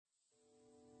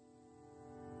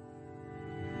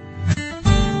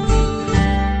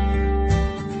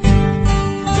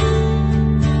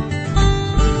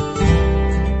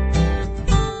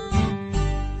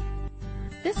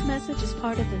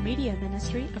media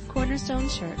ministry of Cornerstone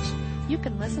Church. You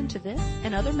can listen to this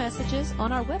and other messages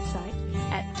on our website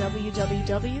at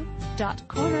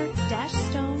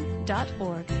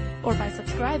www.corner-stone.org or by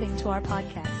subscribing to our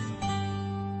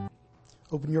podcast.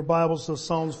 Open your Bibles to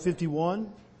Psalms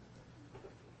 51.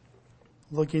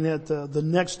 Looking at the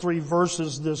next three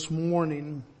verses this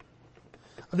morning.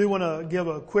 I do want to give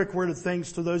a quick word of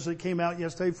thanks to those that came out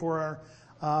yesterday for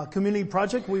our community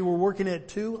project. We were working at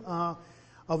two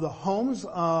of the homes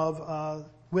of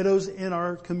widows in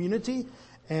our community,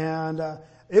 and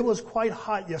it was quite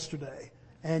hot yesterday.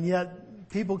 And yet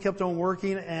people kept on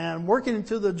working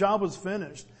until the job was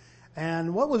finished.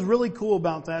 And what was really cool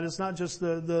about that is not just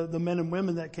the men and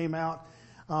women that came out,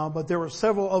 but there were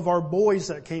several of our boys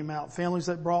that came out, families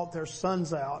that brought their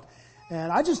sons out.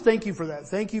 And I just thank you for that.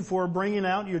 Thank you for bringing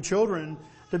out your children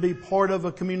to be part of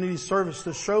a community service,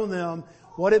 to show them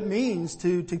what it means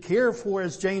to care for,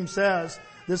 as James says,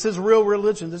 this is real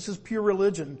religion. This is pure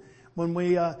religion. When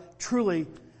we truly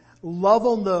love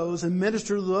on those and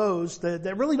minister to those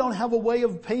that really don't have a way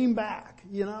of paying back,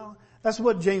 you know. That's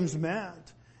what James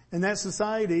meant. In that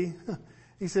society,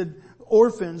 he said,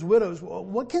 orphans, widows, well,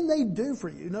 what can they do for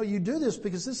you? No, you do this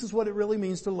because this is what it really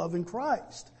means to love in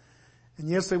Christ. And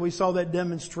yesterday we saw that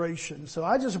demonstration. So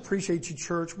I just appreciate you,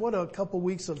 church. What a couple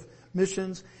weeks of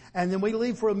missions. And then we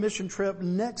leave for a mission trip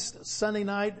next Sunday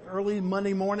night, early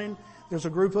Monday morning. There's a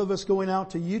group of us going out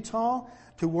to Utah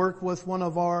to work with one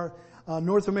of our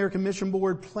North American Mission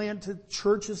Board planted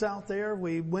churches out there.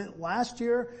 We went last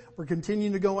year. We're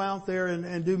continuing to go out there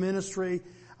and do ministry.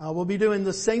 We'll be doing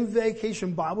the same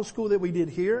vacation Bible school that we did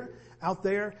here out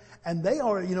there. And they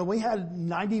are, we had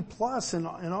 90 plus in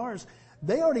ours.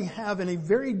 They already have in a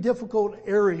very difficult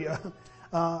area,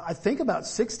 I think about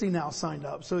 60 now signed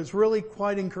up. So it's really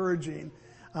quite encouraging,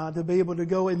 to be able to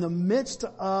go in the midst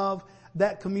of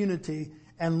that community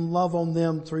and love on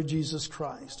them through Jesus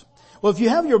Christ. Well, if you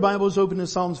have your Bibles open to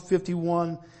Psalms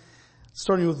 51,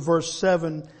 starting with verse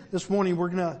 7, this morning we're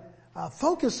going to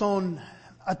focus on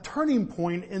a turning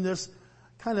point in this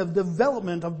kind of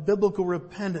development of biblical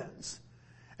repentance.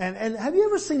 And have you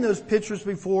ever seen those pictures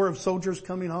before of soldiers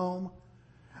coming home?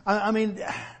 I mean,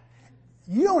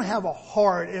 you don't have a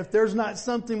heart if there's not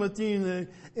something within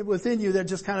you that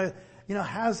just kind of,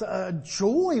 has a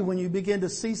joy when you begin to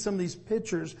see some of these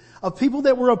pictures of people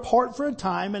that were apart for a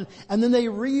time and then they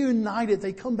reunited,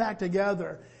 they come back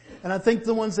together. And I think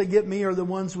the ones that get me are the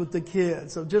ones with the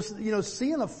kids. So just,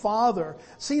 seeing a father,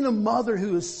 seeing a mother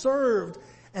who has served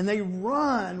and they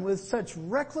run with such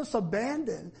reckless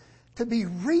abandon to be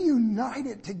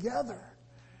reunited together.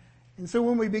 And so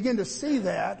when we begin to see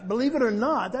that, believe it or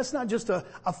not, that's not just a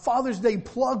Father's Day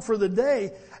plug for the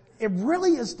day. It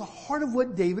really is the heart of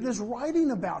what David is writing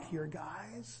about here,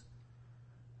 guys.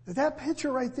 That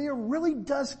picture right there really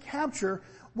does capture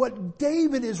what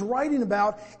David is writing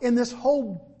about in this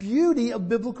whole beauty of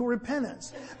biblical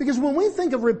repentance. Because when we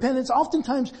think of repentance,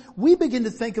 oftentimes we begin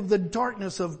to think of the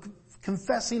darkness of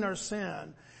confessing our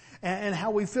sin and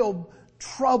how we feel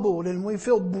troubled and we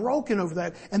feel broken over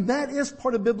that. And that is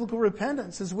part of biblical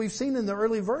repentance, as we've seen in the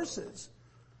early verses.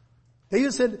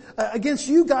 David said, against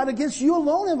you, God, against you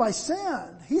alone have I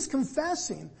sinned. He's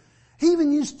confessing. He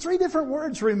even used 3 different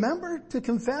words, remember, to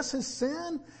confess his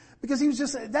sin. Because he was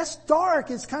just, that's dark.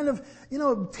 It's kind of,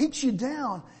 it takes you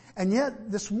down. And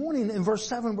yet this morning in verse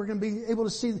 7, we're going to be able to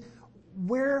see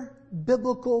where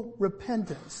biblical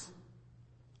repentance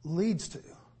leads to.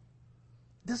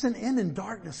 It doesn't end in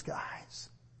darkness, guys.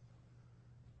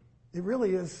 It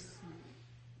really is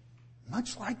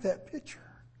much like that picture.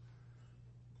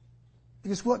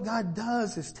 Because what God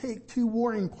does is take 2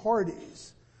 warring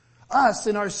parties, us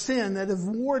in our sin that have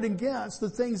warred against the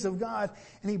things of God,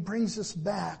 and He brings us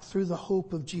back through the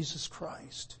hope of Jesus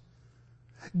Christ.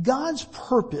 God's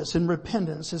purpose in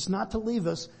repentance is not to leave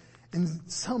us in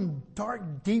some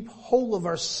dark, deep hole of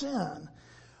our sin,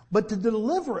 but to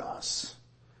deliver us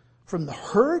from the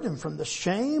hurt and from the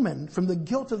shame and from the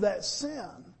guilt of that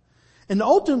sin. And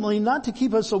ultimately not to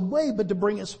keep us away, but to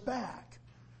bring us back.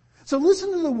 So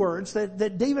listen to the words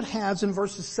that David has in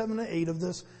verses 7 and 8 of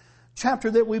this chapter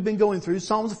that we've been going through,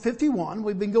 Psalms 51.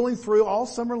 We've been going through all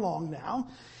summer long now.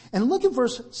 And look at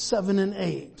verse 7 and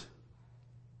 8.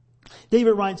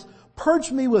 David writes,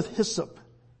 purge me with hyssop,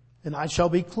 and I shall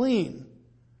be clean.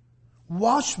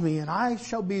 Wash me, and I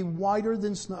shall be whiter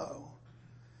than snow.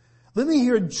 Let me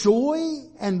hear joy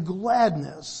and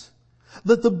gladness,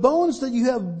 that the bones that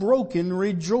you have broken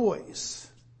rejoice.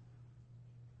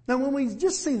 Now when we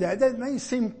just see that may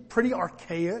seem pretty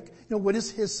archaic. What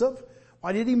is hyssop?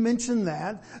 Why did he mention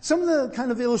that? Some of the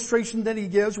kind of illustration that he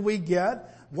gives we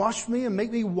get wash me and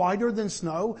make me whiter than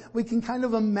snow. We can kind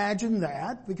of imagine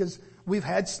that because we've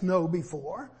had snow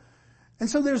before. And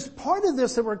so there's part of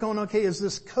this that we're going, okay, is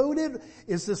this coded?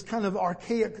 Is this kind of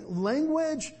archaic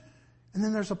language? And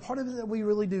then there's a part of it that we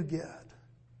really do get.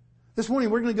 This morning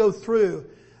we're going to go through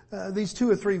these 2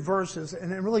 or 3 verses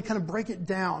and really kind of break it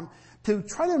down to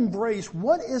try to embrace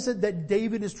what is it that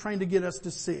David is trying to get us to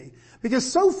see. Because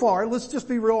so far, let's just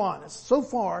be real honest, so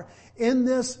far in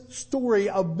this story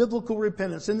of biblical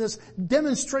repentance, in this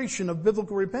demonstration of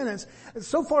biblical repentance,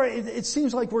 so far it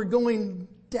seems like we're going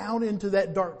down into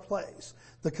that dark place.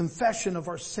 The confession of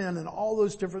our sin and all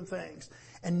those different things.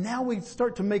 And now we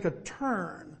start to make a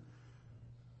turn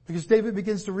because David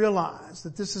begins to realize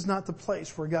that this is not the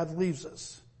place where God leaves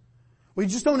us. We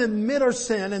just don't admit our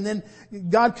sin and then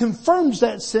God confirms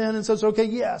that sin and says, okay,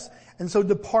 yes. And so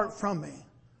depart from me.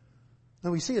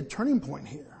 Now we see a turning point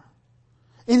here.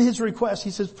 In his request,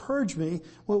 he says, purge me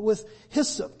with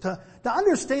hyssop. To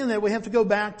understand that, we have to go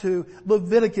back to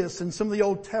Leviticus and some of the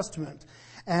Old Testament.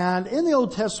 And in the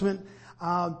Old Testament,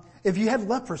 if you had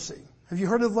leprosy, have you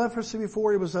heard of leprosy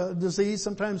before? It was a disease,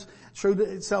 sometimes showed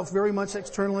itself very much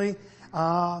externally.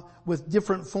 With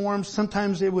different forms.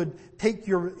 Sometimes it would take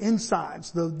your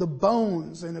insides, the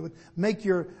bones, and it would make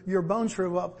your bones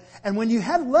shrivel up. And when you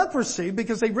had leprosy,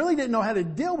 because they really didn't know how to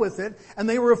deal with it, and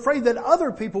they were afraid that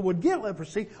other people would get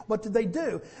leprosy, what did they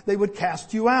do? They would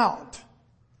cast you out.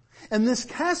 And this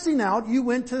casting out, you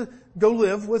went to go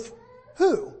live with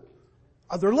who?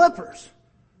 Other lepers.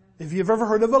 If you've ever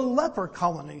heard of a leper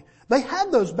colony, they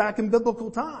had those back in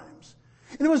biblical times.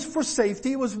 And it was for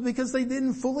safety. It was because they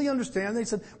didn't fully understand. They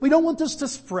said, we don't want this to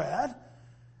spread.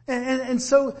 And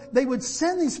so they would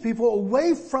send these people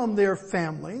away from their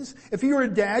families. If you were a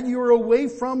dad, you were away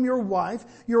from your wife.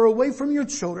 You were away from your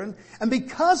children. And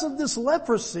because of this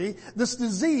leprosy, this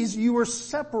disease, you were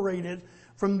separated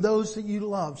from those that you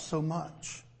love so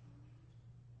much.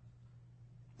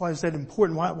 Why is that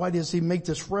important? Why does he make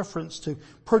this reference to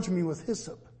purge me with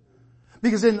hyssop?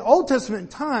 Because in Old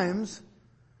Testament times,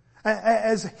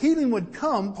 as healing would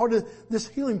come, part of this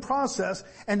healing process,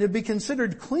 and to be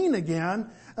considered clean again,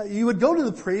 you would go to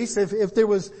the priest if there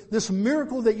was this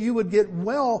miracle that you would get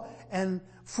well and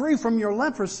free from your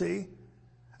leprosy.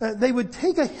 They would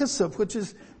take a hyssop, which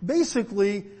is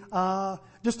basically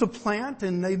just a plant,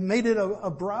 and they made it a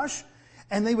brush,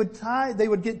 and they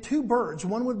would get 2 birds.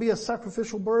 One would be a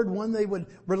sacrificial bird, one they would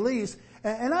release.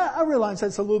 And I realize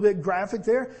that's a little bit graphic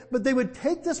there, but they would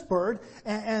take this bird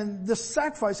and this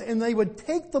sacrifice, and they would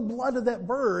take the blood of that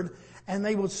bird and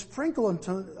they would sprinkle it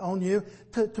on you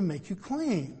to make you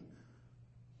clean.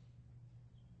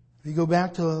 If you go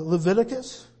back to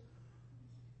Leviticus,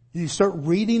 you start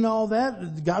reading all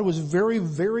that. God was very,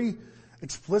 very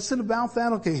explicit about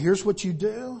that. Okay, here's what you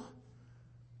do.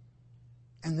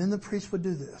 And then the priest would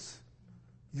do this.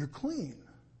 You're clean.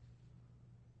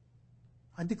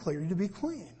 I declare you to be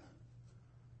clean.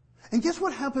 And guess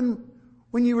what happened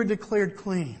when you were declared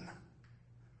clean?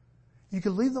 You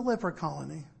could leave the leper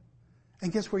colony,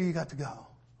 and guess where you got to go?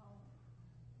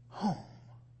 Home.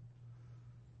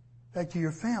 Back to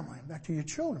your family, back to your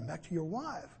children, back to your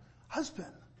wife, husband.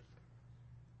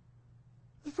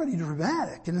 It's pretty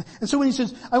dramatic. And so when he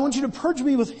says, I want you to purge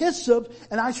me with hyssop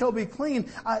and I shall be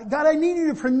clean. God, I need you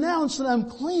to pronounce that I'm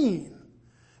clean.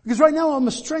 Because right now I'm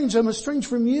estranged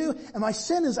from you, and my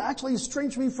sin has actually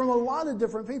estranged me from a lot of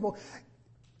different people.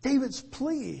 David's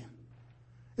plea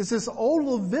is this old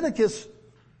Leviticus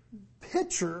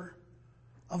picture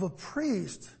of a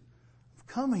priest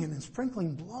coming and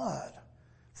sprinkling blood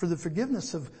for the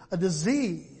forgiveness of a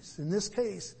disease, in this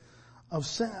case, of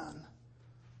sin.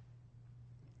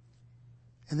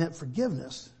 And that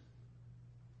forgiveness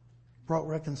brought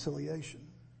reconciliation.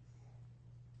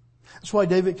 That's why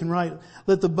David can write,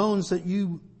 let the bones that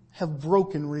you have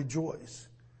broken rejoice.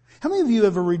 How many of you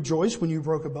ever rejoice when you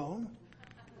broke a bone?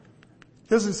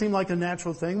 Doesn't seem like a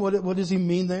natural thing. What does he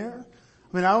mean there?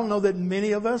 I mean, I don't know that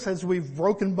many of us, as we've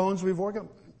broken bones, we've broken,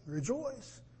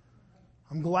 rejoice.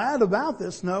 I'm glad about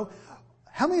this. No.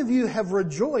 How many of you have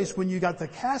rejoiced when you got the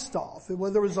cast off?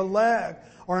 Whether it was a leg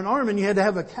or an arm and you had to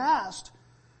have a cast.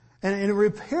 And it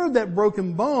repaired that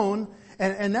broken bone,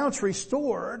 and now it's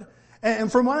restored.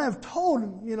 And from what I've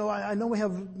told, I know we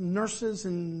have nurses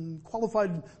and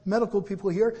qualified medical people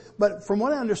here, but from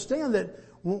what I understand, that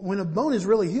when a bone is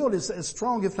really healed, it's as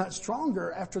strong, if not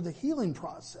stronger, after the healing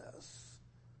process.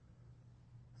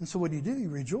 And so what do? You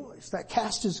rejoice. That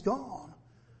cast is gone.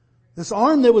 This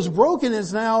arm that was broken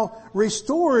is now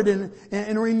restored and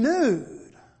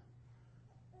renewed.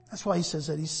 That's why he says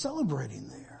that he's celebrating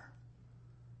there.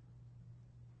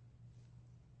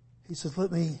 He says,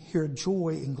 let me hear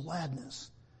joy and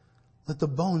gladness. let the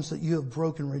bones that you have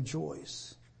broken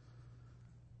rejoice.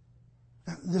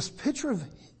 Now, this picture of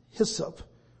hyssop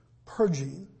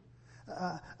purging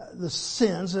the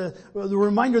sins, the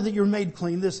reminder that you're made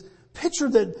clean, this picture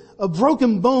that a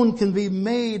broken bone can be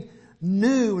made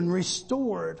new and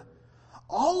restored.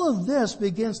 All of this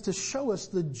begins to show us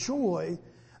the joy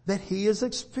that he is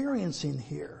experiencing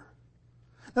here.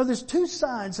 Now there's two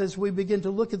sides as we begin to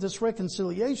look at this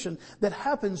reconciliation that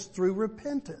happens through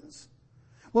repentance.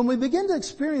 When we begin to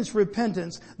experience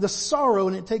repentance, the sorrow,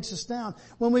 and it takes us down,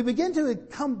 when we begin to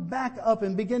come back up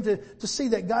and begin to see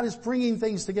that God is bringing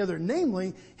things together,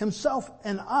 namely himself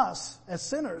and us as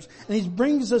sinners, and he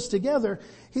brings us together,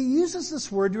 he uses this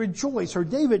word rejoice, or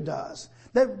David does.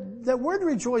 That word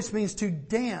rejoice means to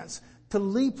dance, to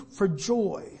leap for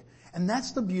joy. And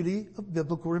that's the beauty of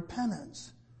biblical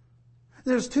repentance.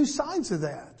 There's two sides of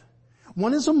that.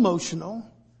 One is emotional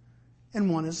and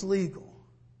one is legal.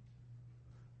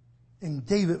 And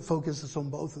David focuses on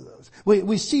both of those.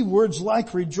 We see words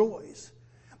like rejoice.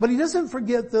 But he doesn't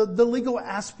forget the legal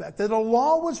aspect, that a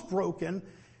law was broken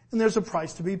and there's a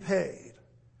price to be paid.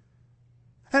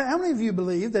 How many of you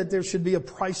believe that there should be a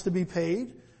price to be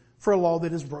paid for a law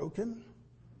that is broken?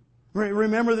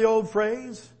 Remember the old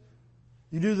phrase?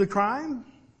 You do the crime,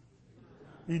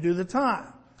 you do the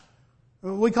time.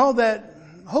 We call that,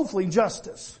 hopefully,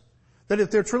 justice. That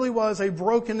if there truly was a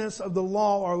brokenness of the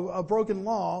law or a broken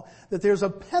law, that there's a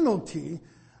penalty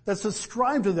that's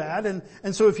ascribed to that.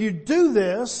 And so if you do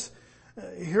this,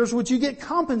 here's what you get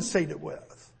compensated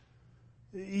with.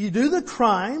 You do the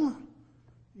crime,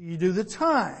 you do the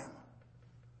time.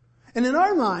 And in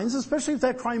our minds, especially if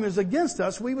that crime is against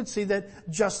us, we would see that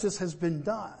justice has been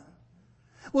done.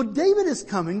 Well, David is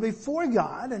coming before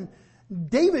God, and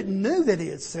David knew that he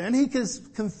had sinned. He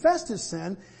confessed his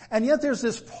sin, and yet there's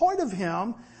this part of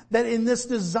him that in this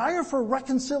desire for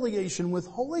reconciliation with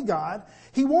holy God,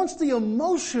 he wants the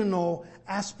emotional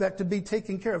aspect to be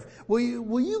taken care of.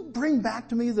 Will you bring back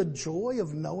to me the joy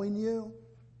of knowing you?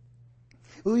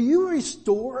 Will you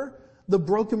restore the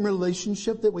broken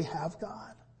relationship that we have,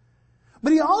 God?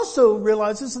 But he also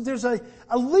realizes that there's a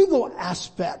legal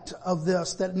aspect of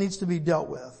this that needs to be dealt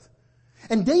with.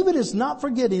 And David is not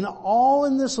forgetting all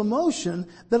in this emotion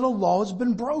that a law has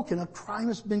been broken, a crime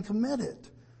has been committed.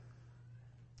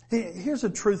 Here's a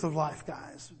truth of life,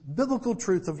 guys. Biblical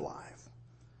truth of life.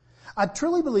 I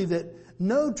truly believe that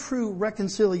no true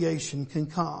reconciliation can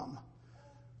come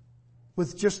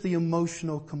with just the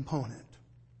emotional component.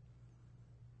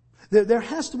 There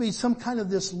has to be some kind of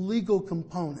this legal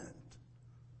component.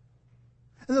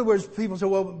 In other words, people say,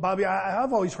 well, Bobby,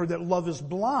 I've always heard that love is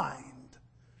blind.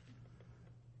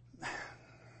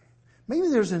 Maybe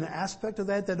there's an aspect of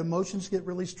that emotions get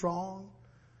really strong.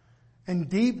 And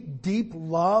deep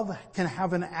love can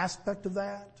have an aspect of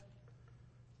that.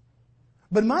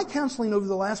 But in my counseling over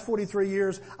the last 43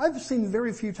 years, I've seen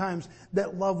very few times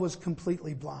that love was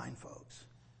completely blind, folks.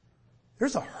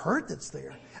 There's a hurt that's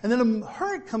there. And then a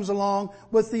hurt comes along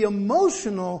with the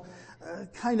emotional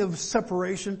kind of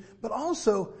separation, but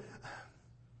also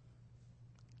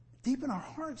deep in our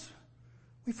hearts,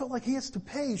 we felt like he has to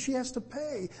pay, she has to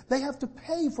pay. They have to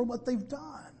pay for what they've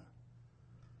done.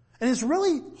 And it's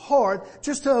really hard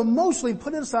just to emotionally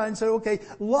put it aside and say, okay,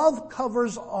 love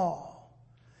covers all.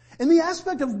 In the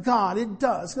aspect of God, it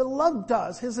does. Love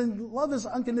does. His love is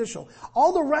unconditional.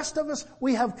 All the rest of us,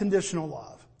 we have conditional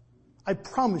love. I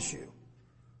promise you.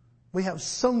 We have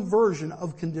some version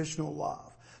of conditional love.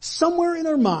 Somewhere in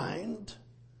our mind,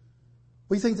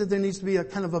 we think that there needs to be a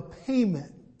kind of a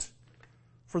payment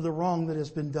for the wrong that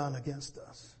has been done against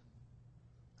us.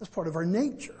 That's part of our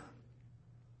nature.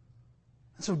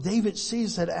 And so David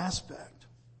sees that aspect.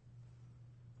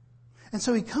 And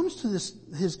so he comes to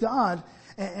his God,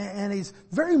 and he's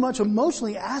very much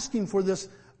emotionally asking for this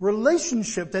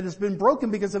relationship that has been broken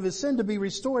because of his sin to be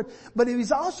restored. But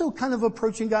he's also kind of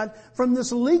approaching God from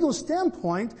this legal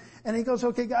standpoint, and he goes,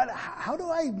 okay, God, how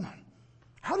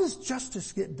does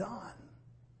justice get done?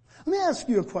 Let me ask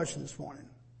you a question this morning.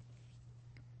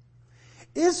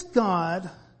 Is God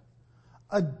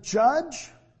a judge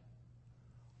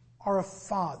or a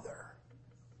father?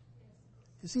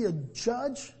 Is he a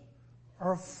judge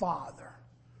or a father?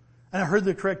 And I heard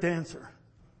the correct answer.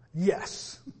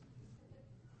 Yes.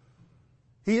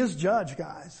 He is judge,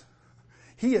 guys.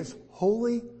 He is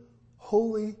holy,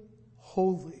 holy,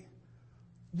 holy.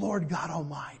 Lord God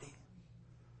Almighty.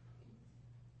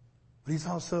 But he's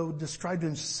also described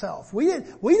himself. We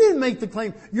didn't make the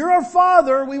claim, you're our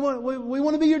father, we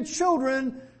want to be your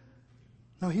children.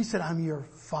 No, he said, I'm your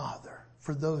father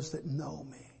for those that know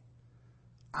me.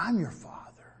 I'm your father.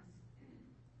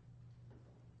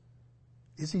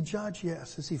 Is he judge?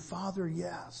 Yes. Is he father?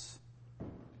 Yes.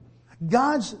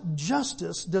 God's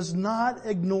justice does not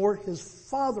ignore his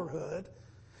fatherhood,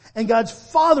 and God's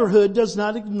fatherhood does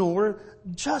not ignore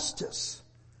justice.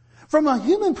 From a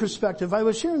human perspective, I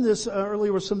was sharing this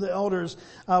earlier with some of the elders.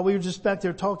 We were just back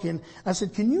there talking. I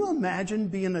said, can you imagine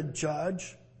being a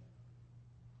judge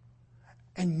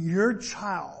and your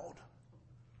child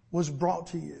was brought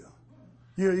to you?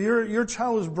 Your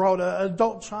child was brought, an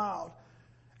adult child,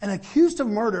 and accused of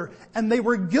murder, and they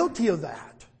were guilty of that.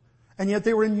 And yet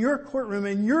they were in your courtroom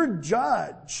and you're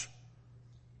judge.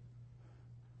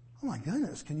 Oh my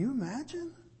goodness, can you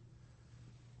imagine?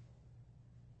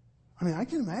 I mean, I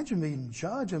can imagine being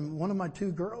judge and one of my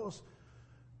two girls,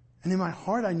 and in my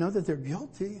heart I know that they're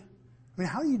guilty. I mean,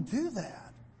 how do you do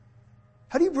that?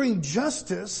 How do you bring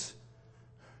justice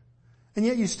and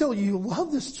yet you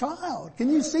love this child?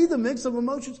 Can you see the mix of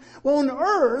emotions? Well, on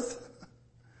earth,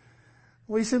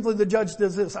 the judge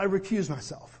does this. I recuse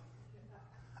myself.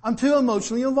 I'm too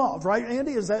emotionally involved, right,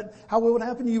 Andy? Is that how it would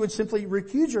happen? You would simply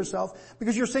recuse yourself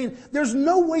because you're saying, there's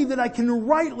no way that I can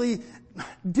rightly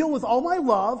deal with all my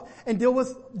love and deal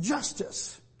with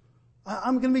justice.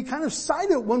 I'm going to be kind of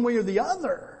sided one way or the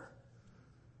other.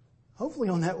 Hopefully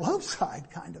on that love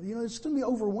side, kind of. It's going to be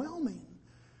overwhelming.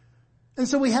 And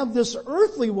so we have this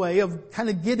earthly way of kind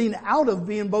of getting out of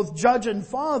being both judge and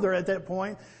father at that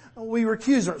point. We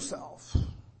recuse ourselves.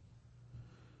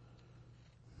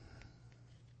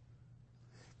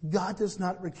 God does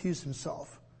not recuse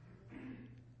himself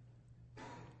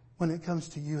when it comes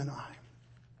to you and I.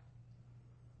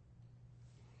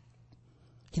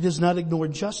 He does not ignore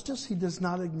justice. He does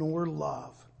not ignore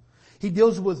love. He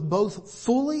deals with both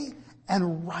fully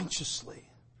and righteously.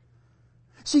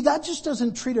 See, God just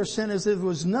doesn't treat our sin as if it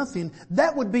was nothing.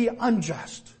 That would be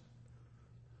unjust.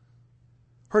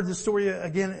 Heard the story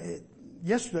again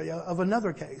yesterday of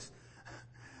another case.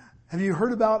 Have you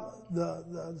heard about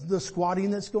the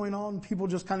squatting that's going on? People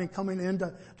just kind of coming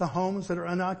into homes that are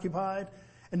unoccupied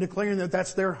and declaring that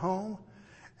that's their home.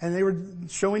 And they were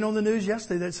showing on the news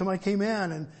yesterday that somebody came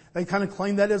in and they kind of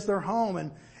claimed that as their home.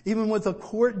 And even with a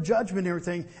court judgment and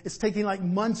everything, it's taking like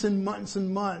months and months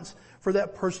and months for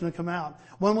that person to come out.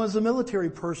 One was a military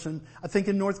person, I think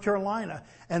in North Carolina.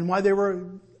 And while they were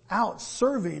out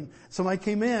serving, somebody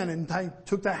came in and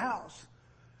took the house.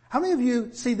 How many of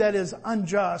you see that as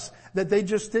unjust, that they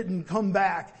just didn't come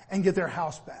back and get their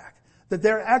house back? That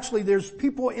there's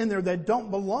people in there that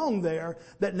don't belong there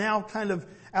that now kind of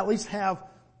at least have,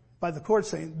 by the court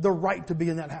saying, the right to be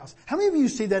in that house. How many of you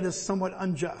see that as somewhat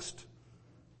unjust?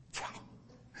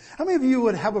 How many of you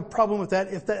would have a problem with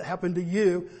that if that happened to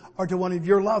you or to one of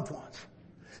your loved ones?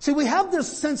 See, we have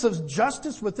this sense of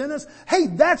justice within us. Hey,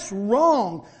 that's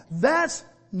wrong. That's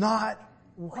not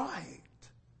right.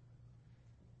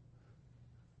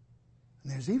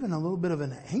 And there's even a little bit of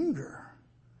an anger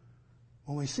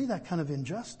when we see that kind of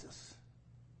injustice.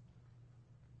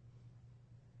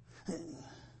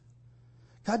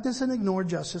 God doesn't ignore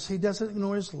justice. He doesn't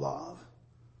ignore his love.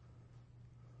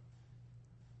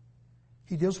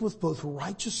 He deals with both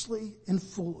righteously and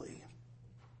fully.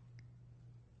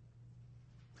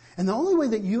 And the only way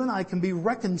that you and I can be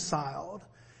reconciled,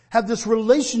 have this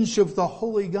relationship with the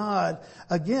holy God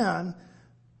again,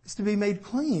 is to be made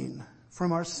clean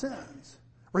from our sins.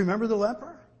 Remember the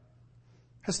leper?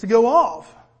 Has to go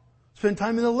off. Spend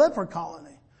time in the leper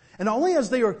colony. And only as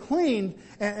they are cleaned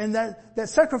and that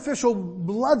sacrificial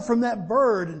blood from that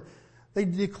bird, and they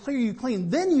declare you clean,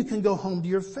 then you can go home to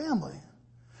your family.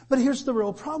 But here's the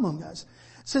real problem, guys.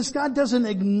 Since God doesn't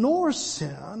ignore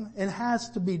sin and has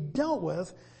to be dealt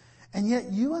with, and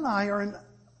yet you and I are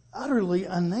utterly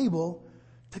unable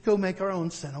to go make our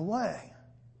own sin away.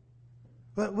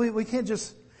 But we can't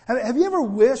just... Have you ever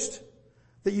wished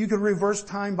that you could reverse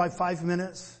time by 5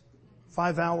 minutes,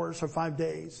 5 hours, or 5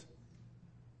 days?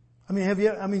 I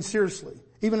mean, seriously,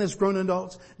 even as grown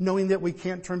adults, knowing that we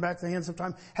can't turn back the hands of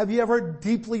time, have you ever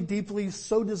deeply, deeply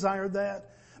so desired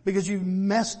that? Because you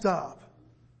messed up.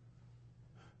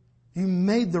 You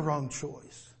made the wrong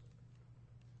choice.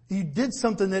 You did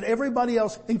something that everybody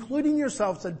else, including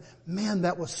yourself, said, man,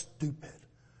 that was stupid.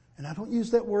 And I don't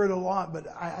use that word a lot, but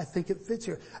I think it fits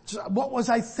here. What was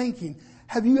I thinking?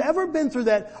 Have you ever been through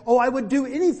that? Oh, I would do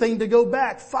anything to go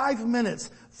back 5 minutes,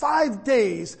 5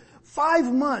 days,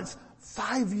 5 months,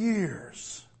 5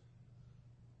 years.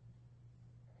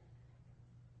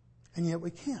 And yet we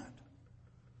can't.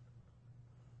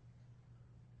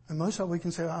 And most of it we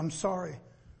can say, I'm sorry.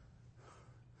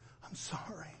 I'm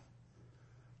sorry.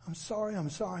 I'm sorry, I'm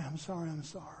sorry, I'm sorry, I'm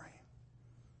sorry.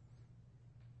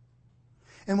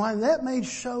 And while that may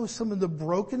show some of the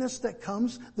brokenness that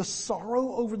comes, the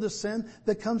sorrow over the sin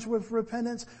that comes with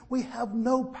repentance, we have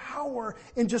no power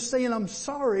in just saying, I'm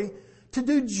sorry, to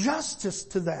do justice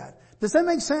to that. Does that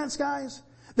make sense, guys?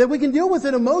 That we can deal with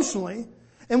it emotionally,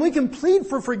 and we can plead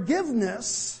for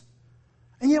forgiveness,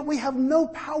 and yet we have no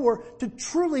power to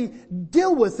truly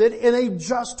deal with it in a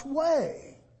just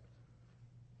way.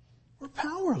 We're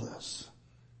powerless.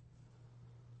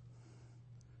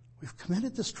 We've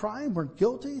committed this crime. We're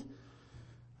guilty.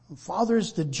 The Father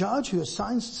is the judge who is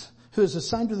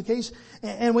assigned to the case.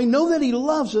 And we know that He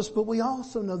loves us, but we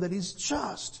also know that He's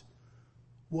just.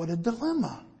 What a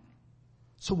dilemma.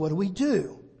 So what do we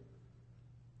do?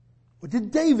 What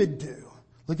did David do?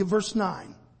 Look at verse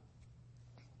 9.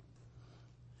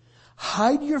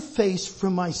 Hide your face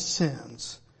from my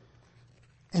sins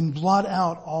and blot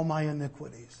out all my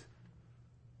iniquities.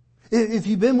 If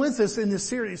you've been with us in this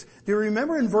series, do you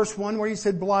remember in verse 1 where he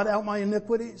said, blot out my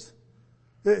iniquities?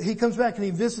 He comes back and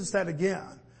he visits that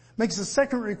again. Makes a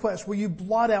second request. Will you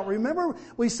blot out? Remember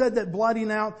we said that blotting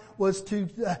out was to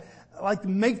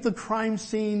make the crime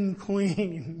scene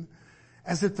clean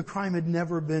as if the crime had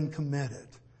never been committed.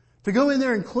 To go in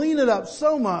there and clean it up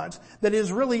so much that it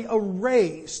is really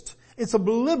erased. It's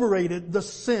obliterated the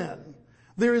sin.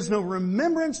 There is no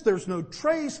remembrance. There's no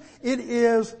trace. It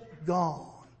is gone.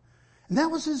 And that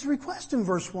was his request in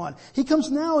verse 1. He comes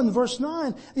now in verse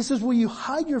 9. He says, will you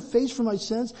hide your face from my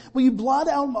sins? Will you blot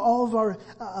out all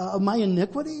of my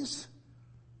iniquities?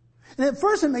 And at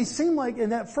first it may seem like in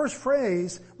that first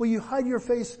phrase, will you hide your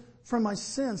face from my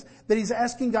sins, that he's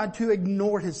asking God to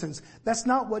ignore his sins. That's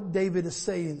not what David is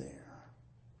saying there.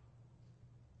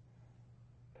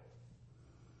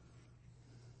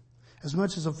 As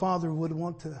much as a father would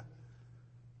want to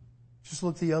just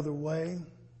look the other way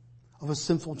of a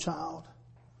sinful child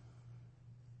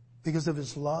because of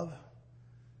his love,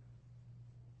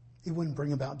 he wouldn't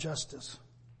bring about justice.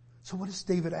 So what is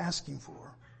David asking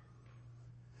for?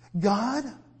 God,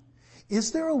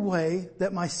 is there a way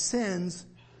that my sins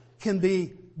can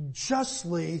be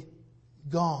justly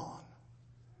gone?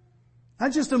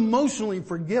 Not just emotionally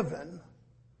forgiven,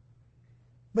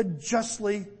 but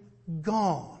justly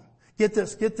gone. Get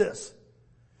this.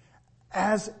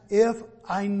 As if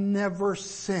I never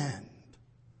sinned.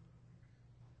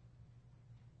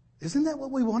 Isn't that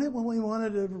what we wanted when we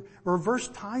wanted to reverse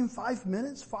time 5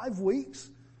 minutes, 5 weeks?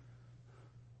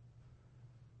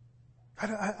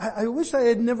 I wish I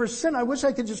had never sinned. I wish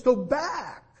I could just go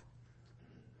back.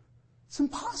 It's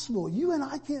impossible. You and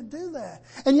I can't do that.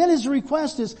 And yet his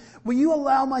request is, will you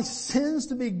allow my sins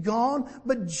to be gone,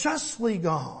 but justly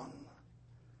gone?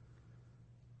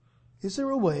 Is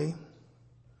there a way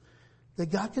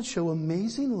that God could show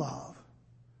amazing love,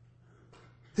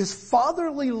 this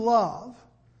fatherly love,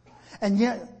 and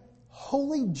yet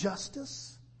holy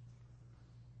justice?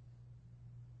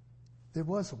 There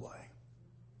was a way.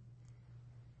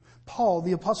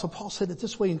 The Apostle Paul said it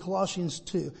this way in Colossians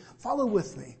 2. Follow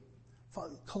with me.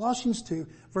 Colossians 2,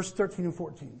 verse 13 and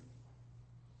 14.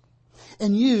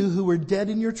 And you who were dead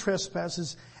in your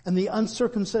trespasses and the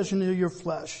uncircumcision of your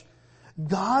flesh,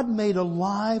 God made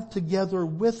alive together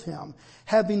with him,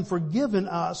 having forgiven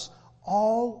us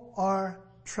all our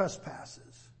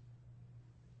trespasses.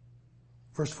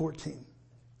 Verse 14.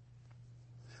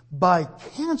 By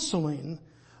canceling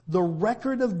the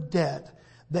record of debt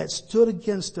that stood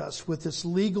against us with its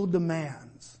legal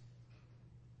demands.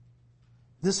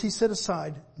 This he set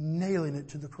aside, nailing it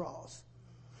to the cross.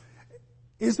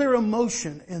 Is there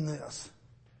emotion in this?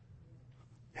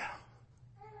 Yeah.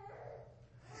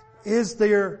 Is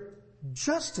there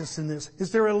justice in this?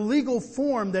 Is there a legal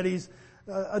form that he's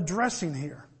addressing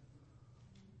here?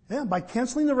 Yeah, by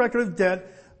canceling the record of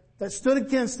debt that stood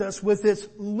against us with its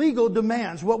legal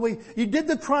demands. You did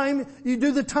the crime, you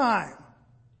do the time.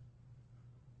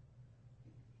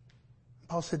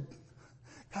 Paul said,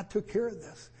 God took care of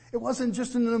this. It wasn't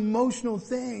just an emotional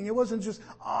thing. It wasn't just,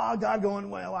 God going,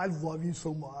 well, I love you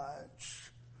so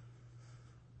much.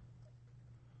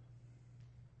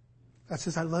 God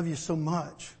says, I love you so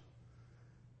much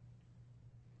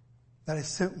that I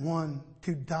sent one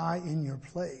to die in your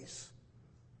place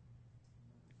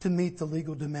to meet the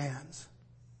legal demands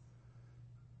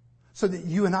so that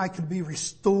you and I could be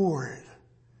restored,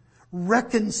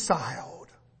 reconciled,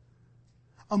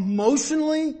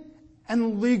 emotionally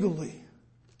and legally,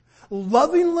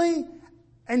 lovingly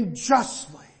and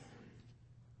justly.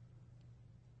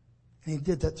 And he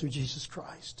did that through Jesus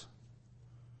Christ.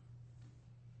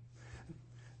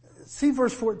 See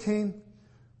verse 14?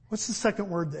 What's the second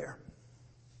word there?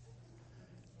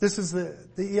 This is the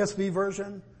ESV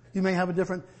version. You may have a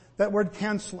different, that word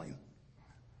canceling.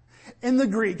 in the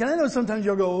Greek. And I know sometimes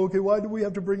you'll go, okay, why do we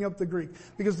have to bring up the Greek?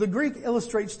 Because the Greek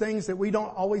illustrates things that we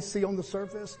don't always see on the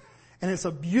surface. And it's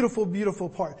a beautiful, beautiful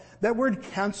part. That word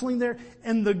counseling there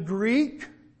in the Greek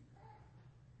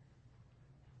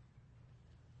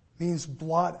means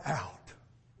blot out.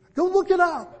 Go look it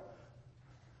up.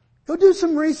 Go do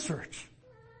some research.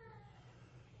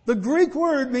 The Greek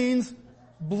word means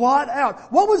blot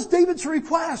out. What was David's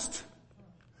request?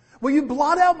 Will you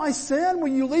blot out my sin? Will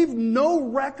you leave no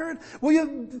record? Will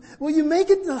you make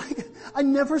it like I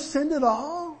never sinned at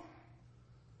all?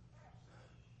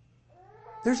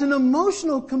 There's an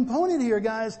emotional component here,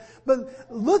 guys, but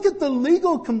look at the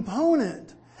legal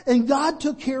component. And God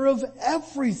took care of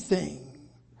everything.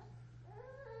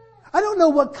 I don't know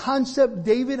what concept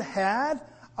David had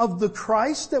of the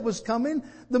Christ that was coming,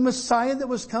 the Messiah that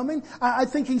was coming. I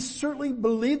think he certainly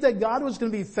believed that God was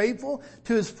going to be faithful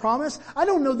to his promise. I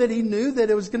don't know that he knew that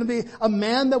it was going to be a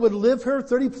man that would live here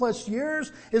 30 plus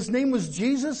years. His name was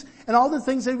Jesus and all the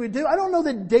things that he would do. I don't know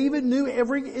that David knew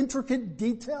every intricate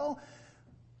detail.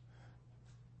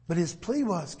 But his plea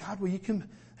was, God, will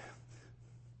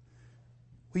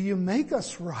you make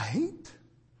us right?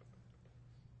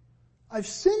 I've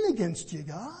sinned against you,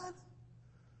 God.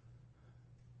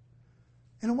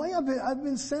 In a way, I've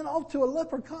been sent off to a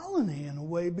leper colony in a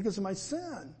way because of my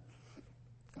sin.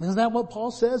 Isn't that what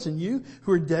Paul says? And you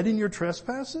who are dead in your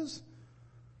trespasses?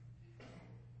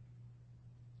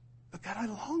 But God, I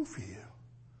long for you.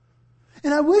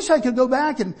 And I wish I could go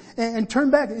back and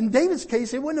turn back. In David's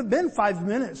case, it wouldn't have been 5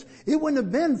 minutes. It wouldn't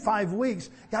have been 5 weeks.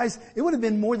 Guys, it would have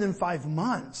been more than 5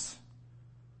 months.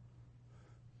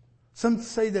 Some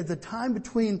say that the time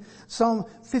between Psalm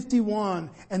 51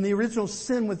 and the original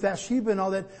sin with Bathsheba and all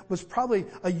that was probably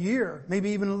a year, maybe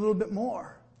even a little bit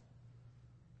more.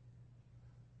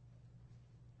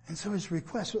 And so his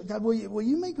request, God, will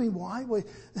you make me white?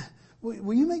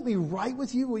 Will you make me right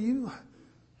with you? Will you,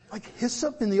 like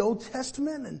hyssop in the Old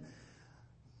Testament and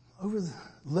over the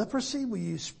leprosy, will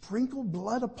you sprinkle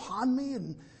blood upon me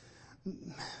and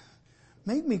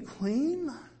make me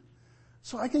clean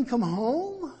so I can come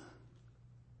home?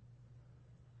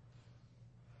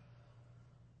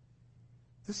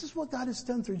 This is what God has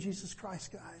done through Jesus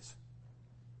Christ, guys.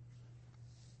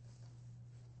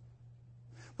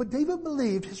 But David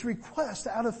believed his request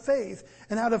out of faith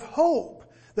and out of hope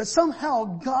that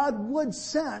somehow God would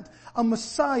send a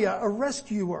Messiah, a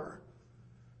rescuer.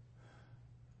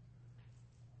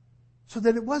 So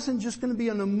that it wasn't just going to be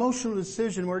an emotional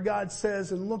decision where God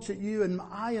says and looks at you and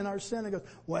I and our sin and goes,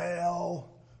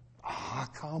 well,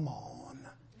 come on.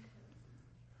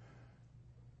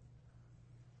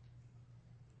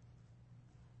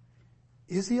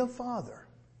 Is he a father?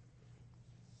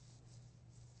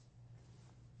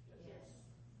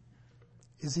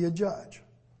 Is he a judge?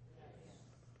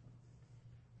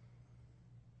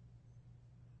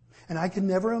 And I could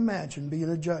never imagine being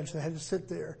a judge that had to sit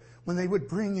there when they would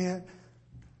bring in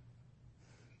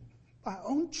my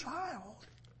own child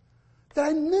that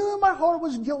I knew in my heart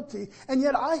was guilty, and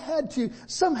yet I had to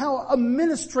somehow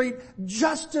administrate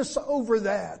justice over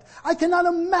that. I cannot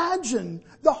imagine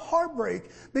the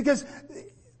heartbreak, because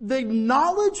the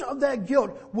knowledge of that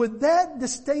guilt, would that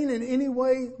disdain in any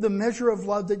way the measure of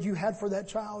love that you had for that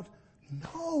child?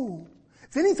 No.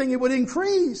 If anything, it would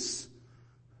increase.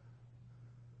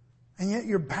 And yet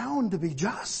you're bound to be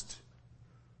just.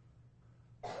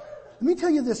 Let me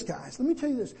tell you this, guys. Let me tell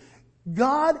you this.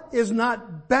 God is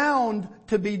not bound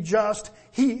to be just.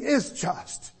 He is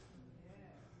just.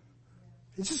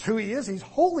 It's just who he is. He's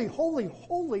holy, holy,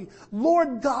 holy,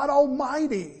 Lord God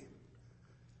Almighty.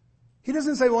 He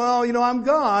doesn't say, well, I'm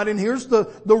God, and here's the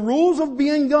rules of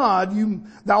being God.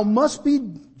 Thou must be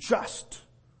just.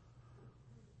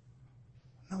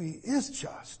 No, he is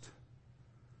just.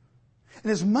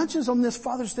 And as much as on this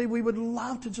Father's Day we would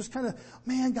love to just God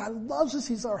loves us.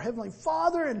 He's our Heavenly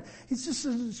Father, and he's just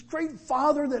this great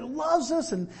Father that loves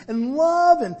us and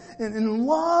love and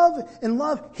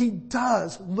love. He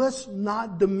does. Let's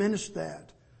not diminish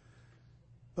that.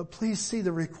 But please see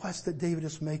the request that David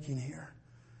is making here.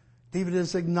 David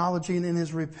is acknowledging in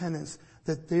his repentance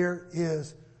that there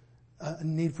is a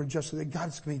need for justice, that God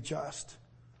is going to be just.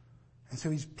 And so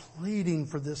he's pleading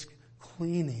for this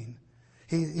cleaning.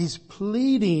 He's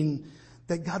pleading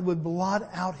that God would blot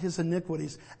out his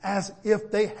iniquities as if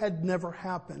they had never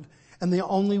happened. And the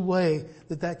only way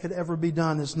that could ever be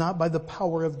done is not by the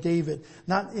power of David,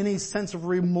 not any sense of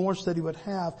remorse that he would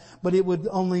have, but it would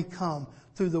only come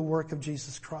through the work of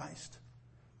Jesus Christ.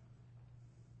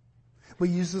 We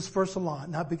use this verse a lot,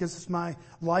 not because it's my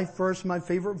life verse, my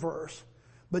favorite verse,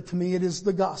 but to me it is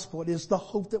the gospel. It is the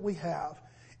hope that we have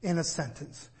in a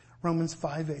sentence. Romans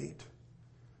 5:8.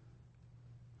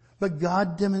 But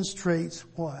God demonstrates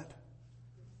what?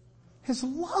 His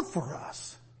love for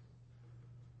us.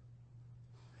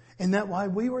 And that while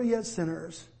we were yet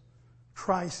sinners,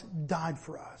 Christ died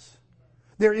for us.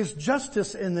 There is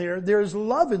justice in there. There is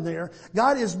love in there.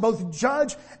 God is both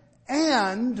judge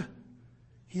and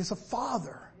He is a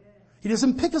father. He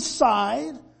doesn't pick a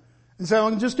side and say,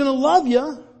 I'm just going to love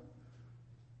you.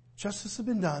 Justice has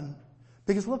been done.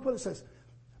 Because look what it says.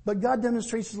 But God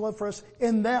demonstrates His love for us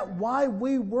in that while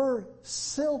we were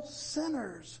still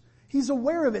sinners, He's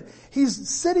aware of it. He's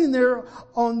sitting there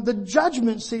on the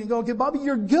judgment seat and going, okay, Bobby,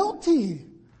 you're guilty.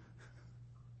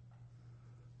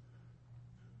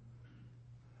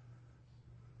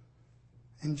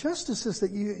 And justice is that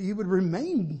you would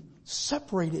remain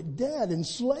separated, dead,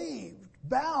 enslaved,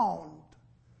 bound.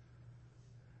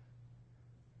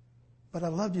 But I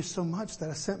loved you so much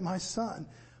that I sent my Son,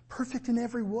 perfect in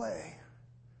every way.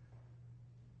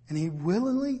 And He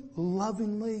willingly,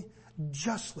 lovingly,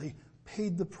 justly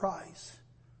paid the price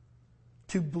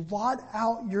to blot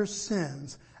out your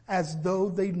sins as though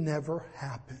they never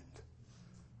happened.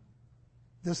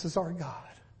 This is our God.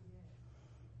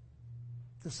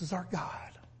 This is our God.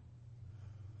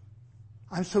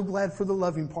 I'm so glad for the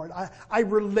loving part. I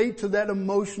relate to that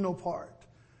emotional part.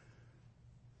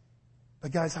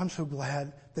 But guys, I'm so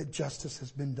glad that justice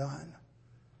has been done.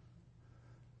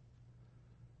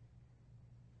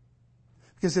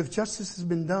 Because if justice has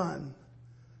been done,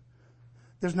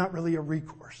 there's not really a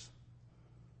recourse.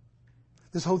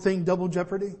 This whole thing, double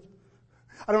jeopardy.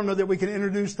 I don't know that we can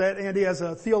introduce that, Andy, as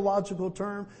a theological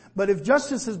term. But if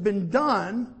justice has been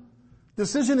done,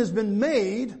 decision has been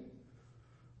made,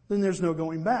 then there's no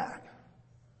going back.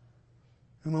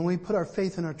 And when we put our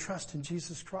faith and our trust in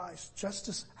Jesus Christ,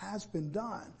 justice has been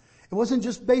done. It wasn't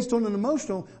just based on an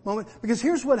emotional moment, because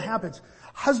here's what happens.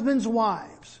 Husbands,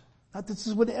 wives, not that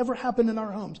this would ever happen in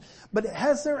our homes, but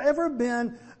has there ever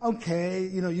been, okay,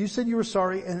 you said you were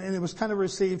sorry and it was kind of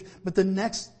received, but the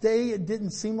next day it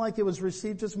didn't seem like it was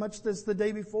received as much as the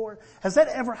day before? Has that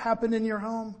ever happened in your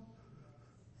home?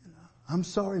 I'm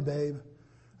sorry, babe.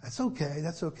 That's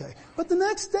okay. But the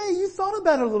next day you thought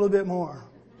about it a little bit more.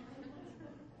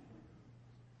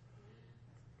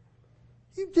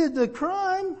 You did the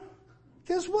crime.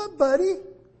 Guess what, buddy?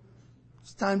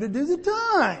 It's time to do the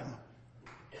time.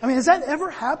 I mean, has that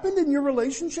ever happened in your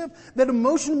relationship? That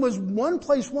emotion was one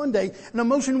place one day and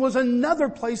emotion was another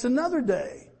place another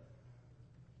day.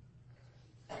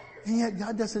 And yet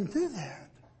God doesn't do that.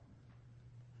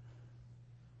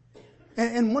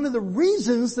 And one of the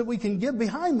reasons that we can give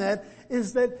behind that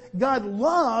is that God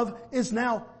love is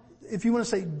now, if you want to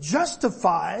say,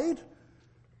 justified,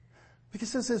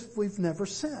 because it's as if we've never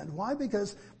sinned. Why?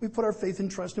 Because we put our faith and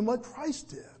trust in what Christ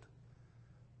did.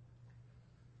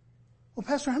 Well,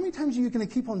 Pastor, how many times are you going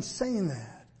to keep on saying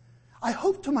that? I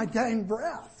hope to my dying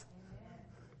breath.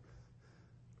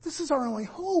 This is our only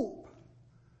hope.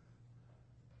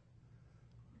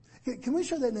 Can we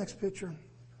show that next picture?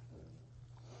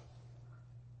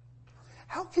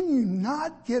 How can you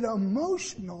not get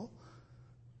emotional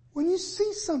when you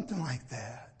see something like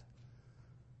that?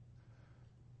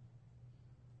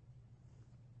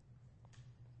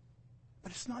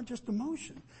 But it's not just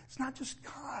emotion. It's not just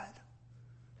God.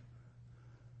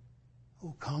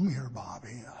 Oh, come here,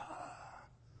 Bobby.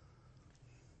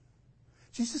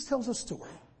 Jesus tells a story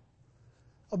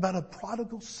about a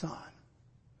prodigal son.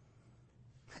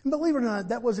 And believe it or not,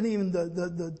 that wasn't even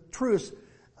the truest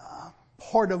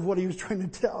part of what he was trying to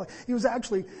tell. He was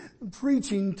actually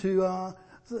preaching to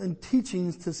and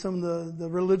teaching to some of the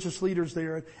religious leaders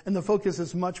there, and the focus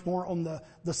is much more on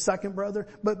the second brother.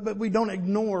 But we don't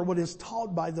ignore what is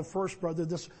taught by the first brother,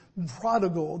 this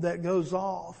prodigal that goes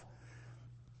off.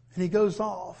 And he goes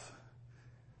off.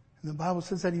 And the Bible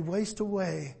says that he wastes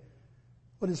away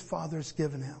what his father has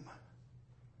given him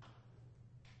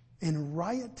in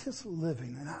riotous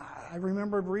living. And I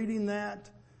remember reading that.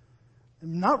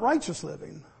 Not righteous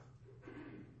living.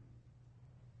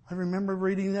 I remember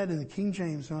reading that in the King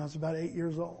James when I was about 8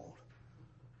 years old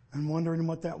and wondering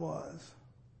what that was.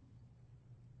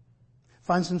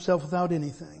 Finds himself without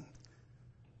anything.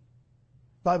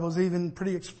 The Bible's even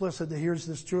pretty explicit that here's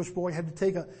this Jewish boy had to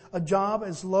take a job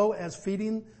as low as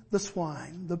feeding the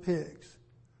swine, the pigs.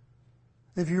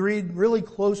 If you read really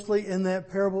closely in that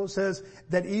parable, it says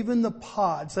that even the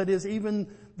pods, that is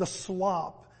even the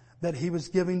slop that he was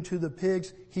giving to the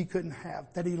pigs, he couldn't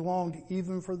have. That he longed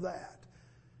even for that.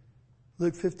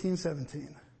 Luke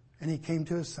 15:17. And he came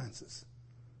to his senses.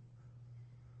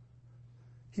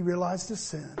 He realized his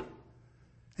sin.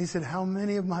 He said, how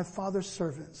many of my father's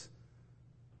servants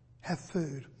have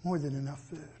food, more than enough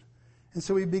food? And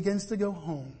so he begins to go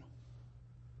home.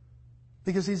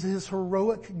 Because he's his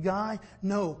heroic guy?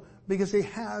 No, because he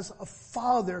has a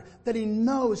father that he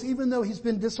knows, even though he's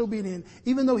been disobedient,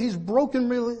 even though he's broken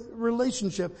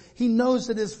relationship, he knows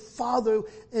that his father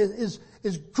is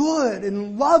good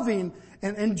and loving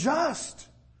and just.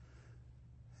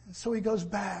 And so he goes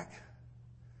back.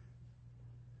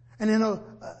 And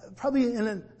probably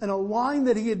in a line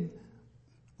that he had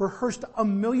rehearsed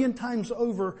 1,000,000 times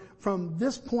over from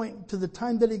this point to the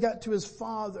time that he got to his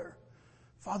father.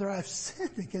 Father, I've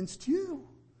sinned against you.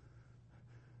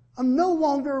 I'm no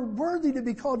longer worthy to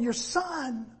be called your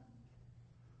son.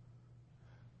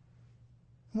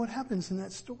 And what happens in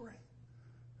that story?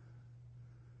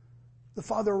 The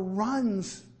father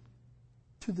runs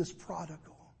to this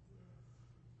prodigal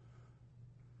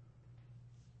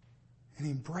and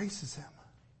he embraces him.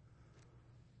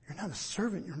 You're not a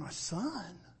servant, you're my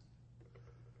son.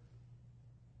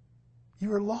 You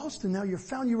were lost and now you're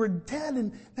found. You were dead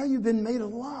and now you've been made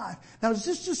alive. Now is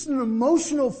this just an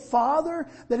emotional father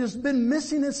that has been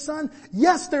missing his son?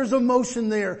 Yes, there's emotion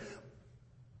there.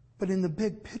 But in the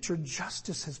big picture,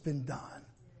 justice has been done.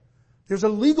 There's a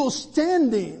legal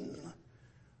standing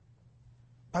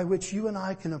by which you and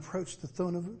I can approach the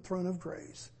throne of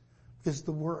grace because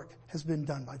the work has been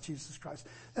done by Jesus Christ.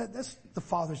 That's the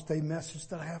Father's Day message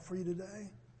that I have for you today.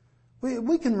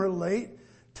 We can relate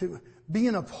to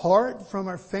being apart from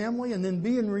our family and then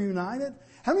being reunited.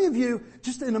 How many of you,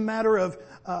 just in a matter of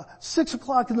 6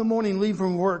 o'clock in the morning, leave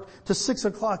from work to 6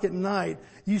 o'clock at night,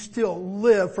 you still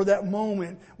live for that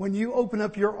moment when you open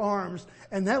up your arms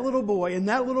and that little boy and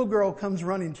that little girl comes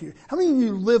running to you? How many of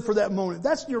you live for that moment?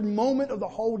 That's your moment of the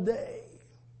whole day.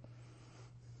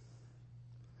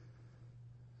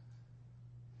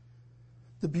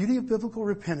 The beauty of biblical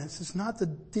repentance is not the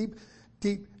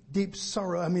deep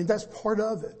sorrow. I mean, that's part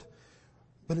of it.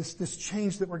 But it's this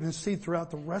change that we're going to see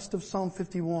throughout the rest of Psalm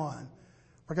 51.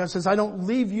 Where God says, I don't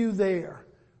leave you there,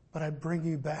 but I bring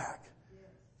you back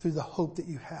through the hope that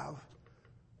you have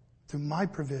through my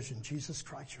provision, Jesus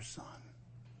Christ, your Son.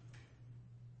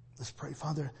 Let's pray.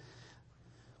 Father,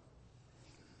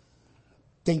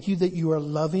 thank you that you are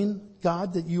loving,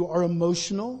 God, that you are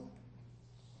emotional.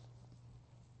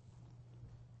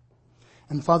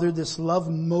 And Father, this love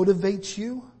motivates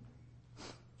you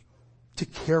to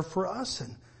care for us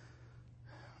and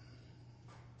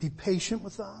be patient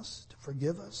with us, to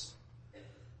forgive us.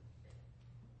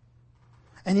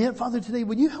 And yet, Father, today,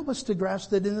 would you help us to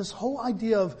grasp that in this whole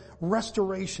idea of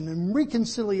restoration and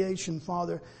reconciliation,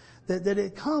 Father, that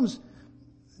it comes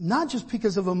not just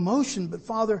because of emotion, but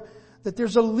Father, that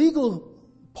there's a legal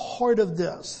part of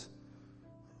this.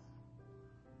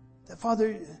 That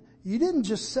Father, you didn't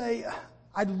just say,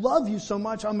 I love you so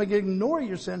much, I'm going to ignore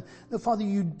your sin. No, Father,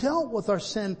 you dealt with our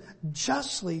sin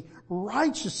justly,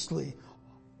 righteously,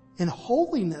 in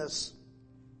holiness.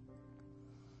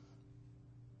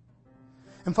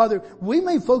 And Father, we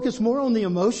may focus more on the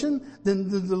emotion than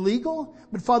the legal,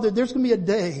 but Father, there's going to be a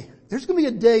day. There's going to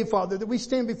be a day, Father, that we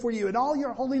stand before you in all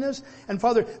your holiness. And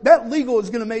Father, that legal is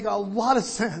going to make a lot of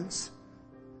sense.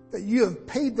 That you have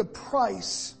paid the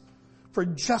price for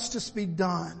justice to be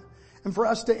done. And for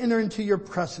us to enter into your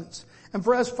presence. And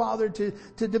for us, Father, to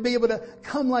be able to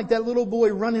come like that little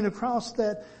boy running across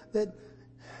that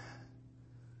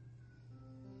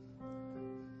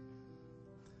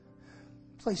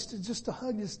place to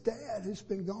hug his dad who's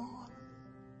been gone.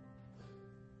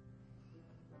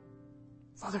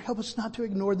 Father, help us not to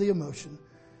ignore the emotion.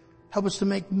 Help us to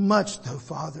make much, though,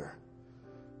 Father,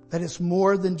 that it's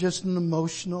more than just an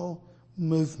emotional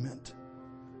movement.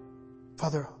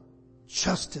 Father,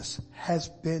 justice has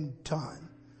been done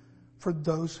for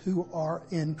those who are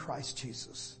in Christ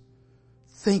Jesus.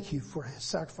 Thank you for his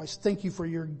sacrifice. Thank you for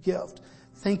your gift.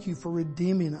 Thank you for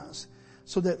redeeming us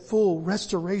so that full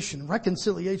restoration,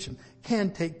 reconciliation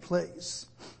can take place.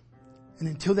 And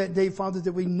until that day, Father,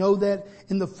 that we know that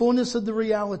in the fullness of the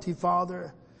reality,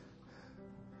 Father,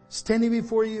 standing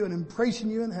before you and embracing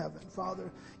you in heaven, Father,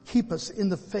 keep us in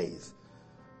the faith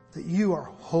that you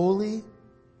are holy,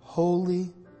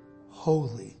 holy,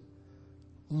 holy,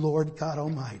 Lord God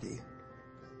Almighty,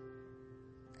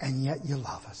 and yet you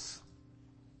love us.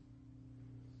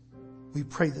 We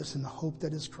pray this in the hope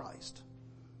that is Christ.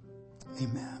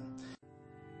 Amen.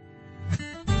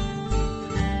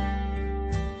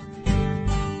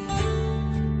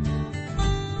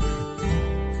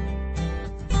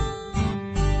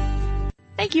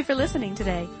 Thank you for listening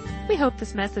today. We hope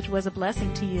this message was a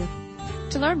blessing to you.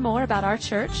 To learn more about our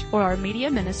church or our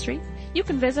media ministry, you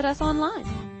can visit us online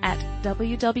at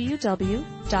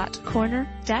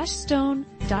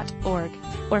www.corner-stone.org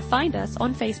or find us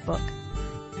on Facebook.